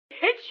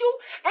you,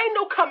 ain't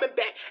no coming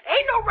back,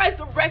 ain't no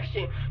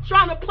resurrection.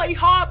 Trying to play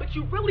hard, but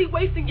you really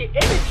wasting your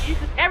energy,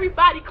 cause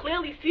everybody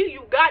clearly see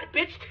you got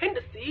bitch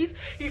tendencies.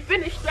 He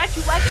finna stretch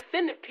you like a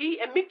centipede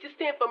and make you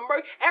stand for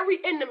murder every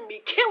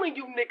enemy, killing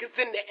you niggas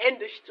in the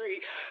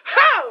industry.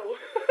 How?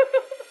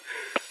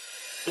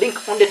 Link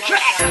on the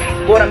track.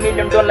 Got $1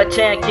 million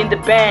check in the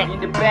bank.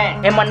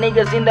 And my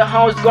niggas in the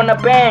house gonna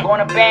bang.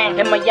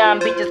 And my young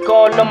bitches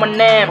call on my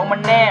name.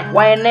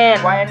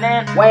 YNN. Got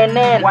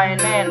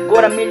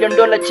 $1 million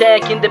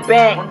check in the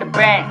bank.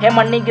 And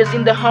my niggas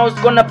in the house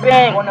gonna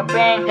bang.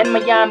 And my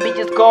young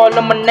bitches call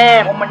on my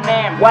name.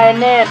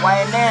 YNN.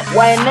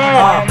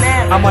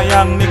 I'm a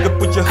young nigga,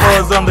 put your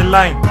hoes on the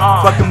line.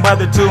 Fucking by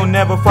the two,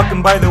 never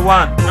fucking by the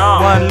one.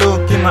 One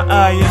look in my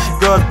eye and she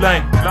goes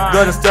blind.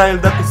 Got a style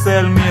that could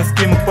sell me a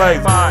scheme of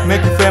pies.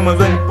 Make you famous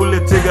when you pull the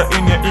trigger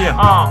in your ear.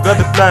 Got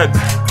the flags,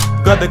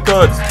 got the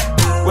codes.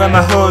 Where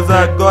my hoes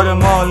at, got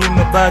them all in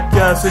my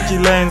backyard. Switchy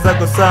lanes, I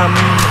go Sam.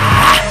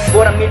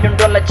 Got $1 million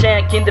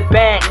check in the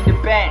bank.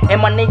 And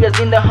my niggas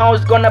in the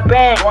house gonna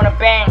bang.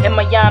 And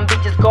my young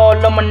bitches call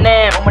on my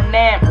name.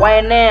 YNN.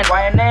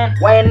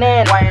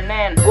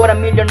 Got $1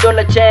 million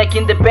check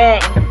in the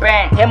bank.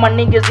 And my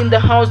niggas in the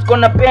house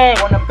gonna bang.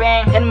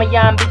 And my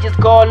young bitches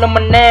call on my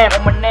name.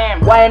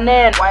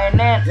 YNN.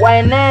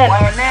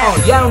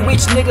 Young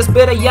rich niggas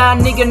better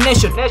young nigga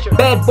nation.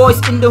 Bad boys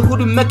in the hood,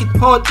 we make it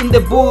hot in the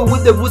boo.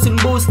 With the roots and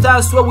boots,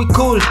 that's where we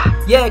cool.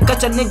 Yeah,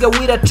 catch a nigga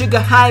with a trigger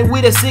high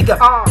with a cigar.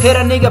 Hit a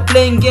nigga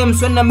playing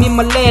games when I'm in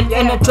my lane.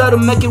 And I try to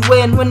make it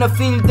rain when I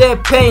feel their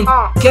pain.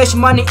 Cash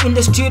money in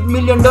the street, $1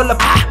 million.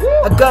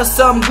 I got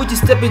some Gucci,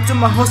 step into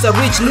my house, a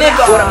rich nigga.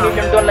 Got $1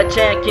 million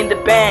check in the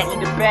bank.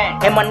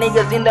 And my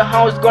niggas in the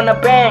house gonna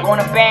bang.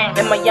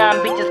 And my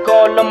young bitches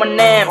call on my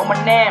name.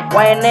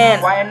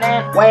 YNN.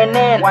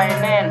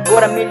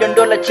 Got $1 million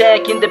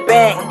check in the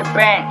bank.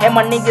 And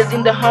my niggas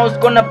in the house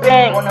gonna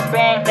bang.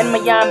 And my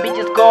young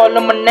bitches call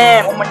on my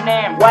name.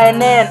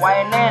 YNN.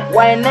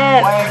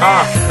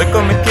 They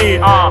call me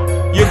kid.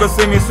 You gon'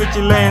 see me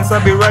switching lanes. I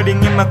be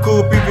riding in my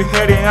coupe if you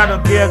heading. I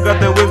don't care, got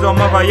the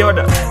wisdom of a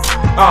Yoda.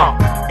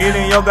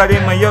 Eating yogurt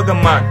in my yoga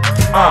mat.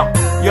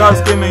 Y'all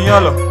screaming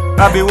YOLO.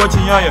 I be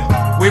watching Yoyo.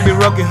 We be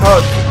rocking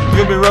hard,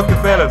 you be rocking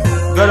fellas.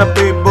 Got a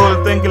big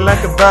bull thinking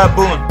like a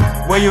baboon.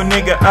 Where you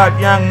nigga at,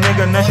 young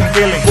nigga, nation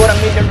feeling. Got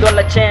 $1 million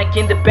check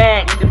in the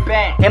bank.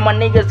 And my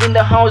niggas in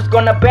the house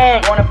gonna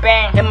bang.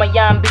 And my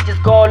young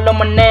bitches call on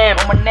my name.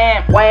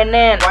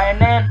 YNN.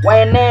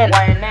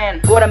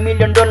 Got $1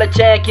 million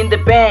check in the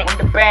bank.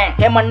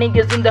 And my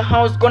niggas in the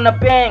house gonna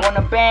bang.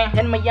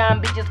 And my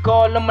young bitches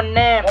call on my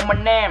name.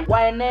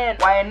 YNN.